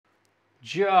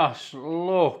Just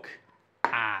look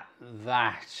at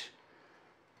that.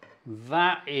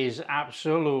 That is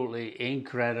absolutely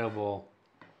incredible.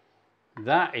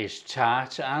 That is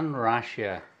Tart and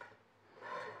Rasher.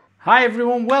 Hi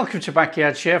everyone, welcome to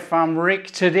Backyard Chef. I'm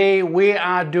Rick. Today we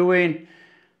are doing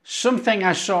something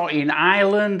I saw in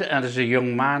Ireland and as a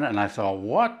young man, and I thought,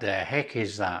 what the heck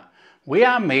is that? We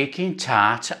are making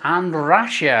Tart and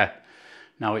Rasher.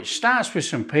 Now it starts with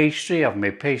some pastry. I've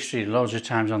made pastry loads of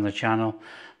times on the channel,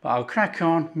 but I'll crack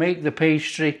on, make the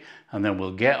pastry, and then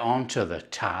we'll get on to the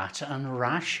Tart and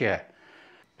Rasher.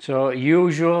 So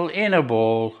usual, in a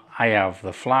bowl I have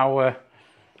the flour,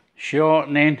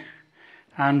 shortening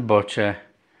and butter.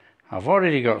 I've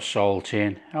already got salt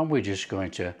in, and we're just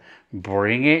going to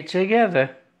bring it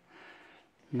together.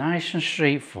 Nice and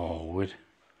straightforward,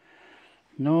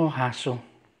 no hassle.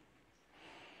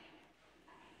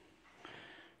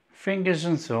 Fingers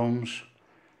and thumbs.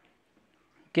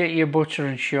 Get your butter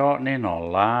and shortening or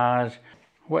lard,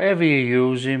 whatever you're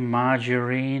using,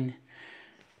 margarine.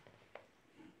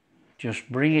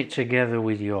 Just bring it together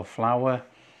with your flour,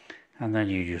 and then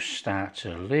you just start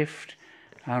to lift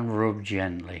and rub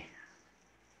gently.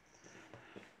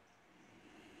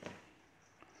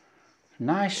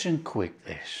 Nice and quick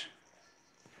this.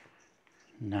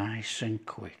 Nice and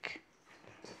quick.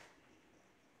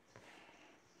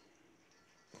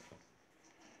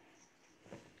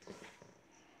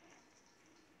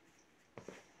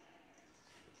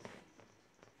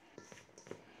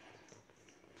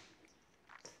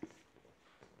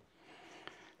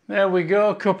 There we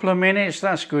go, a couple of minutes,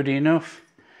 that's good enough.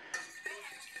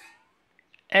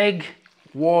 Egg,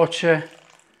 water,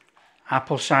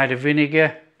 apple cider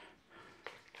vinegar,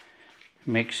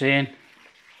 mix in.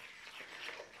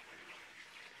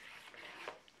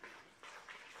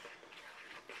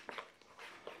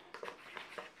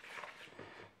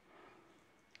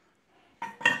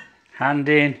 Hand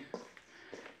in,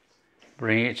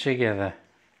 bring it together.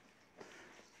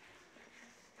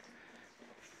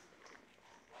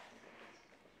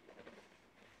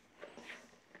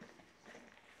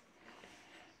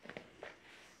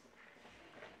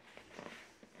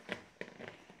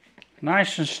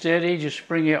 Nice and steady, just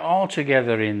bring it all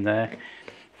together in there.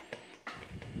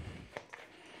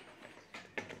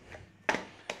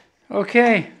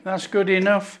 Okay, that's good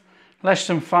enough. Less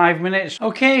than 5 minutes.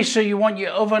 Okay, so you want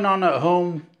your oven on at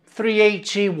home,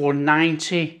 380,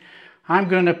 190. I'm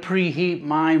going to preheat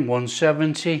mine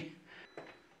 170.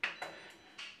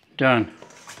 Done.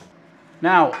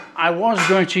 Now, I was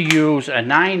going to use a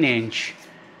 9-inch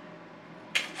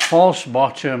false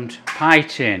bottomed pie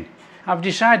tin. I've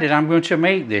decided I'm going to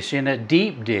make this in a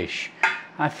deep dish.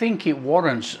 I think it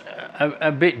warrants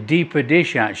a bit deeper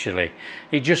dish actually.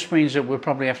 It just means that we'll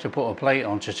probably have to put a plate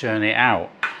on to turn it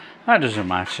out. That doesn't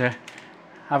matter.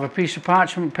 I have a piece of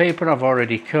parchment paper I've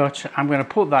already cut. I'm going to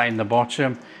put that in the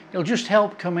bottom. It'll just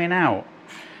help coming out.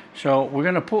 So we're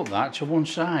going to put that to one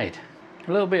side.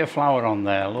 A little bit of flour on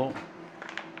there, look.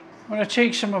 I'm going to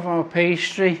take some of our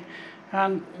pastry,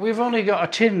 and we've only got a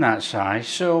tin that size,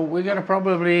 so we're going to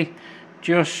probably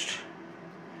just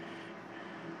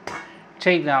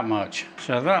take that much.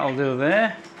 So that'll do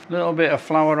there. A little bit of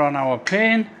flour on our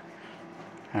pin,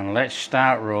 and let's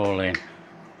start rolling.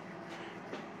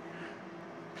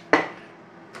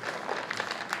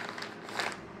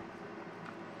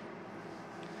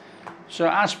 So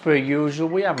as per usual,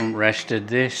 we haven't rested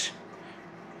this.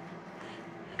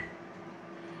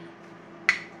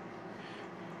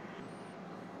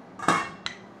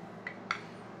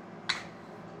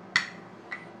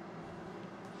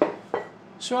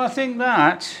 So I think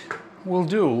that will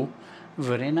do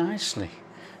very nicely.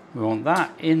 We want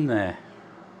that in there.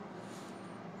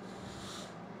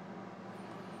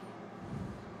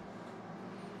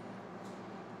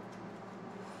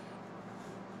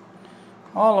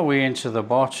 All the way into the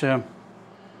bottom.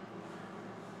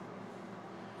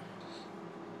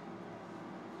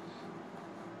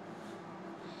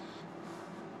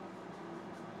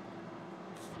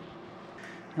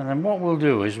 And then what we'll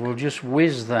do is we'll just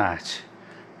whiz that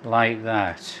like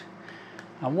that.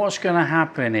 And what's going to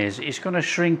happen is it's going to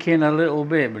shrink in a little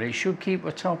bit, but it should keep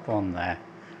the top on there,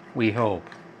 we hope.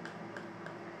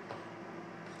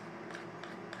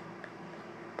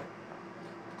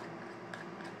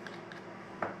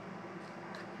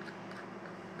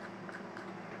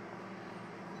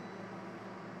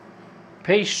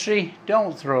 Pastry,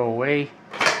 don't throw away.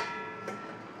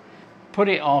 Put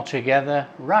it all together,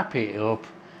 wrap it up,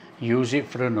 use it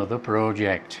for another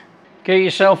project. Get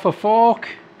yourself a fork,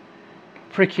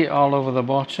 prick it all over the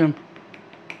bottom,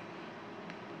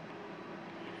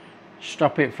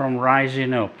 stop it from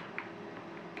rising up.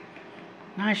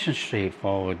 Nice and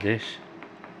straightforward this.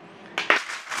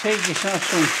 Take yourself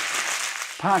some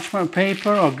parchment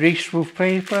paper or greaseproof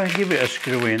paper, give it a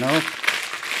screwing up.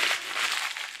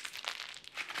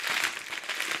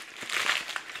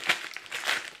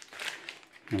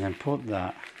 And then put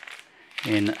that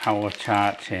in our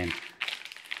tart tin.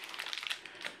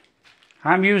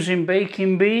 I'm using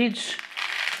baking beads,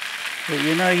 but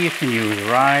you know, you can use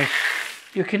rice.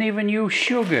 You can even use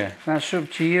sugar, that's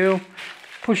up to you.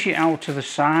 Push it out to the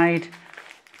side.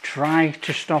 Try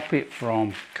to stop it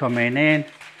from coming in.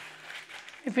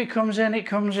 If it comes in, it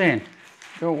comes in.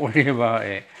 Don't worry about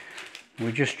it.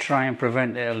 We just try and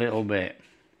prevent it a little bit.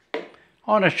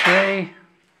 On a tray.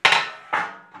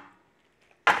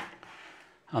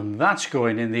 And that's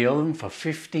going in the oven for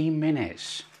 15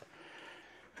 minutes.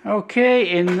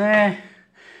 Okay, in there.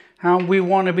 And we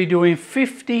want to be doing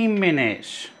 15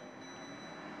 minutes.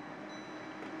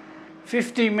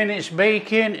 15 minutes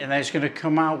baking, and then it's going to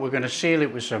come out. We're going to seal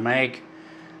it with some egg,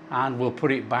 and we'll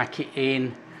put it back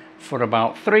in for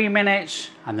about 3 minutes,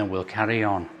 and then we'll carry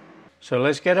on. So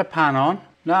let's get a pan on.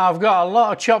 Now I've got a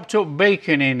lot of chopped up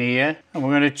bacon in here, and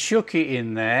we're going to chuck it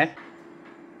in there.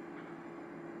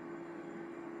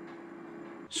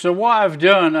 So what I've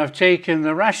done, I've taken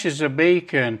the rashers of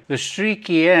bacon, the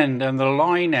streaky end and the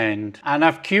loin end, and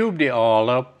I've cubed it all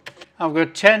up. I've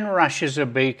got 10 rashers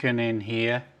of bacon in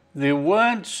here. They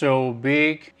weren't so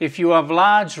big. If you have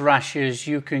large rashers,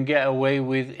 you can get away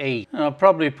with 8. I'll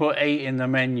probably put 8 in the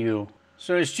menu.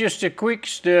 So it's just a quick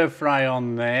stir fry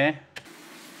on there.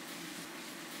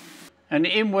 And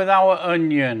in with our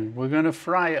onion. We're going to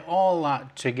fry all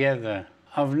that together.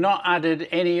 I've not added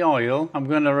any oil. I'm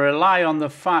going to rely on the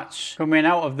fats coming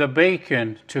out of the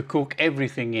bacon to cook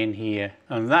everything in here.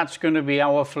 And that's going to be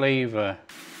our flavour.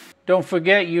 Don't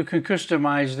forget, you can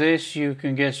customise this. You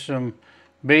can get some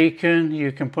bacon,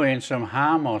 you can put in some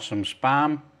ham or some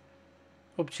spam,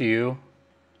 up to you.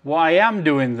 What I am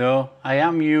doing though, I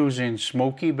am using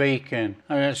smoky bacon.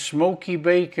 And that smoky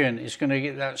bacon is going to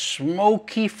get that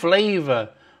smoky flavour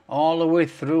all the way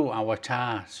through our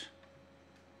tart.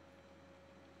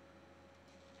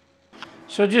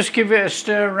 So just give it a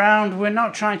stir around. We're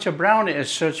not trying to brown it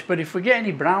as such, but if we get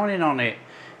any browning on it,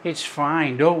 it's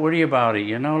fine. Don't worry about it,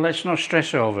 you know, let's not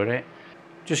stress over it.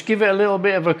 Just give it a little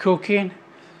bit of a cooking.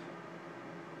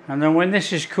 And then when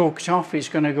this is cooked off, it's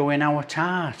going to go in our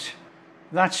tart.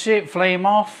 That's it, flame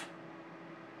off.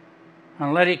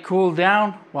 And let it cool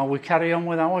down while we carry on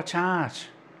with our tart.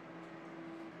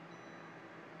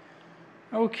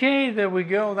 Okay, there we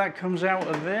go, that comes out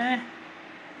of there.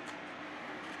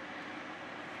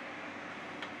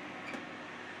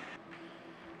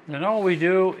 Then all we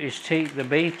do is take the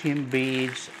baking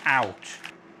beads out.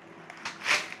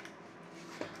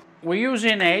 We're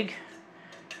using egg.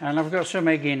 And I've got some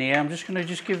egg in here. I'm just going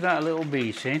to give that a little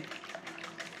beating.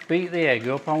 Beat the egg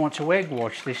up. I want to egg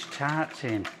wash this tart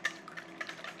tin.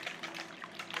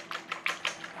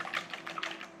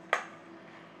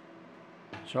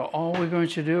 So all we're going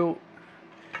to do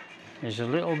is a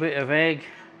little bit of egg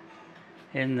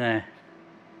in there.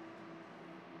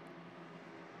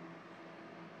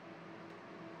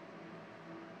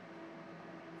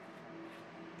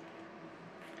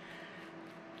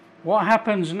 What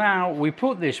happens now, we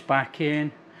put this back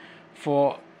in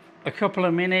for a couple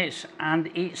of minutes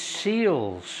and it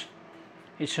seals.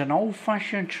 It's an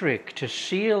old-fashioned trick to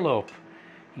seal up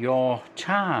your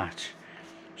tart.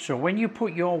 So when you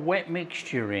put your wet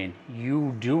mixture in,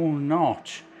 you do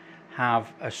not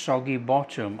have a soggy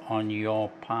bottom on your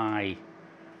pie.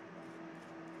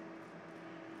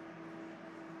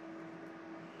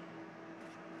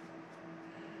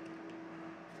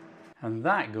 And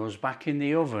that goes back in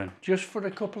the oven just for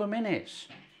a couple of minutes.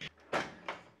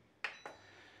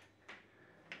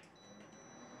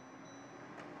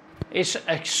 It's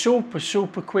a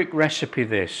super quick recipe,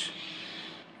 this.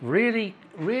 Really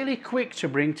quick to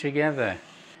bring together.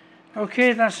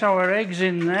 Okay, that's our eggs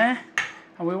in there.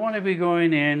 And we want to be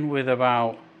going in with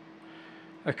about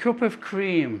a cup of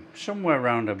cream, somewhere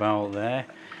around about there.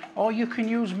 Or you can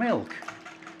use milk.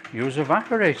 Use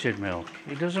evaporated milk,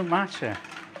 it doesn't matter.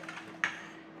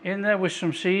 In there with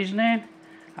some seasoning.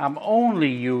 I'm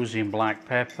only using black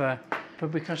pepper,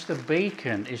 but because the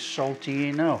bacon is salty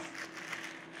enough.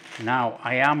 Now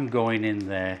I am going in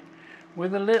there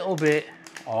with a little bit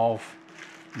of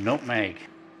nutmeg.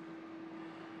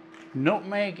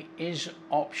 Nutmeg is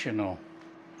optional.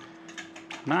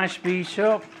 Nice beat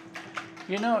up.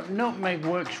 You know, nutmeg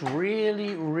works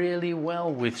really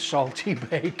well with salty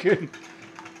bacon.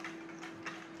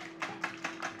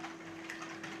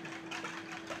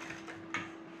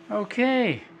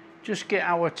 Okay, just get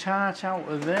our tart out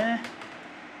of there.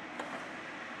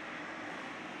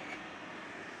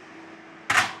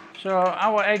 So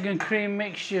our egg and cream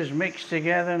mixture is mixed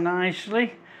together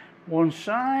nicely, one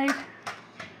side.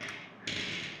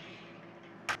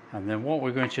 And then what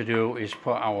we're going to do is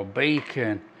put our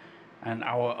bacon and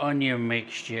our onion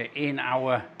mixture in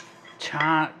our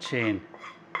tart tin.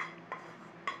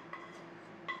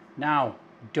 Now,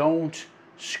 don't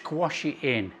squash it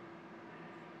in,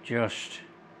 just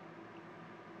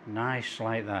nice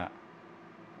like that.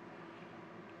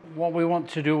 What we want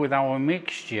to do with our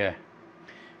mixture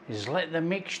is let the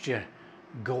mixture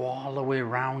go all the way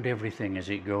around everything as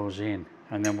it goes in.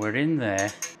 And then we're in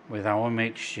there with our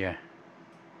mixture.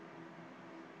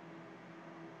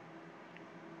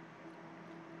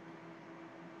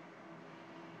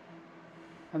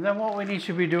 And then what we need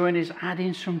to be doing is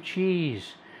adding some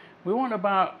cheese. We want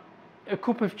about a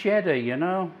cup of cheddar, you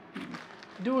know.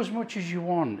 Do as much as you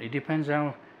want. It depends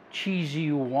how cheesy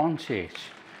you want it.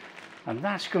 And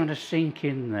that's going to sink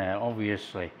in there,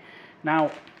 obviously.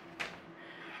 Now,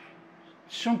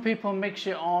 some people mix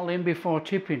it all in before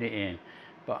tipping it in,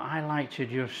 but I like to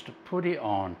just put it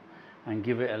on and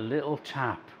give it a little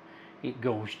tap. It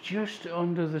goes just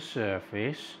under the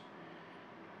surface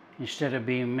instead of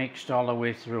being mixed all the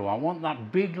way through. I want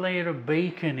that big layer of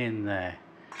bacon in there.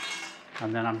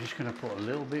 And then I'm just going to put a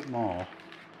little bit more.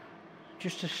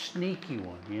 Just a sneaky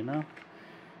one, you know.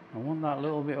 I want that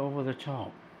little bit over the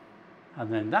top. And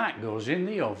then that goes in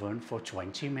the oven for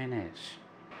 20 minutes.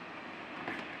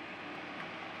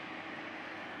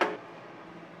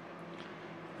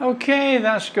 Okay,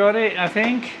 that's got it, I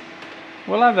think.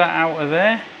 We'll have that out of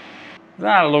there.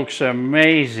 That looks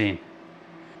amazing.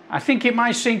 I think it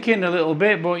might sink in a little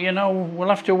bit, but you know, we'll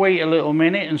have to wait a little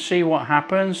minute and see what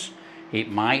happens.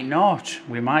 It might not.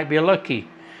 We might be lucky.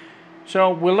 So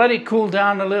we'll let it cool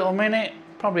down a little minute,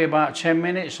 probably about 10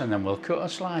 minutes, and then we'll cut a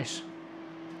slice.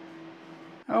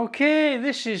 Okay,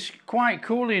 this is quite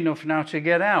cool enough now to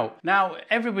get out. Now,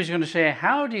 everybody's going to say,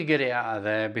 how do you get it out of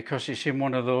there? Because it's in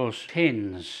one of those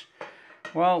tins.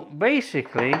 Well,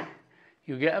 basically,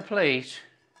 you get a plate,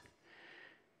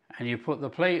 and you put the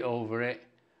plate over it,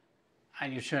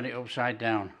 and you turn it upside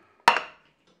down.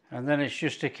 And then it's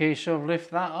just a case of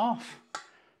lift that off.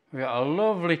 We've got a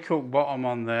lovely cooked bottom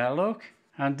on there, look.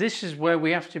 And this is where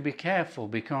we have to be careful,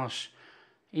 because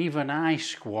even I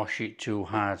squash it too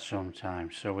hard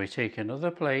sometimes. So we take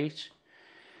another plate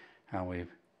and we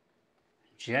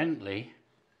gently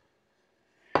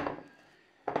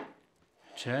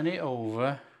turn it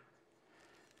over,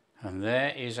 and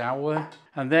there is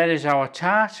our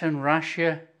tart and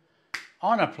rasher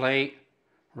on a plate,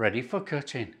 ready for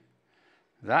cutting.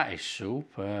 That is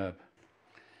superb.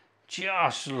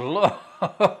 Just look,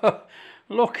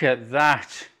 look at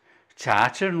that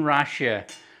tart and rasher.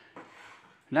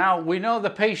 Now we know the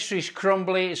pastry's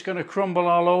crumbly, it's going to crumble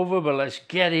all over, but let's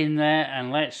get in there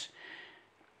and let's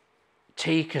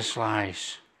take a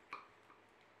slice.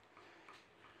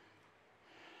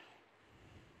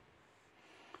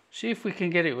 See if we can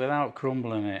get it without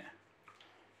crumbling it.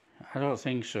 I don't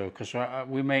think so, because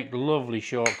we make lovely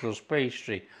short crust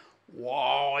pastry.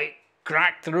 Whoa, it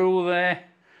cracked through there.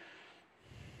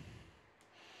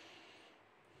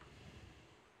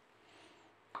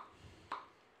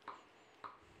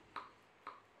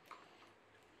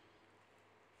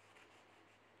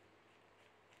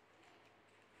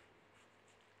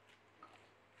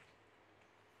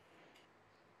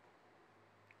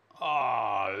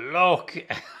 Oh, look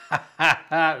at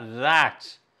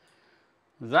that.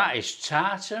 That is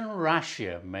tart and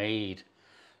rasher made.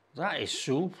 That is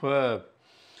superb.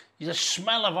 The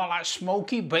smell of all that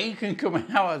smoky bacon coming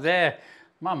out of there.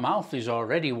 My mouth is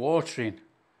already watering.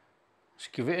 Let's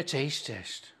give it a taste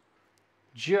test.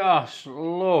 Just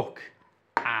look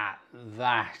at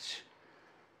that.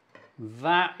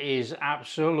 That is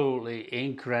absolutely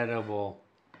incredible.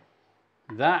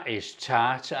 That is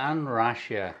tart and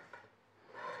rasher.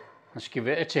 Let's give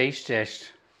it a taste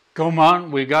test. Come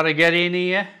on, we got to get in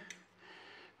here.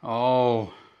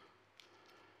 Oh.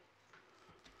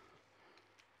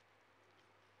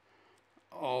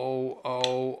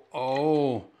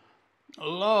 Oh.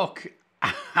 Look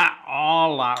at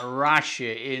all that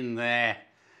rasher in there.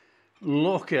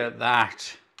 Look at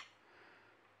that.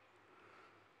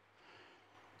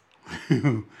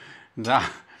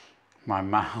 My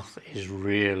mouth is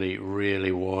really,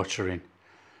 really watering.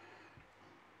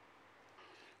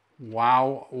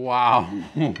 Wow. Wow.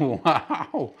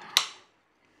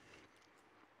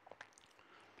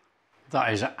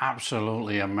 That is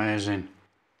absolutely amazing.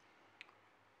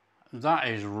 That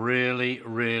is really,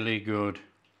 really good.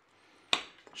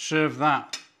 Serve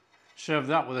that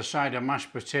with a side of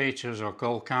mashed potatoes or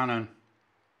cold cannon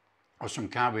or some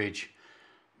cabbage.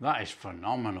 That is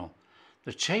phenomenal.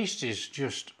 The taste is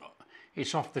just,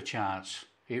 it's off the charts.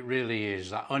 It really is.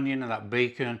 That onion and that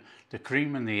bacon, the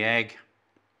cream and the egg.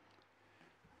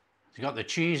 It's got the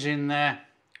cheese in there.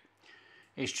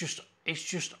 It's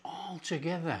just all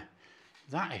together.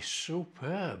 That is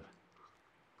superb.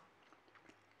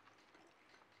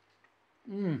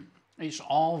 It's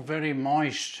all very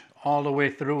moist all the way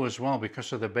through as well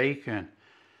because of the bacon.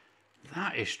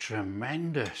 That is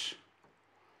tremendous.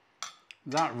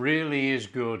 That really is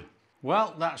good.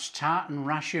 Well, that's Tart and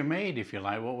Rasher made. If you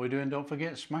like what we're doing, don't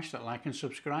forget to smash that like and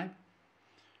subscribe.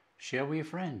 Share with your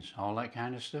friends, all that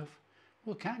kind of stuff.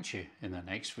 We'll catch you in the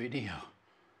next video.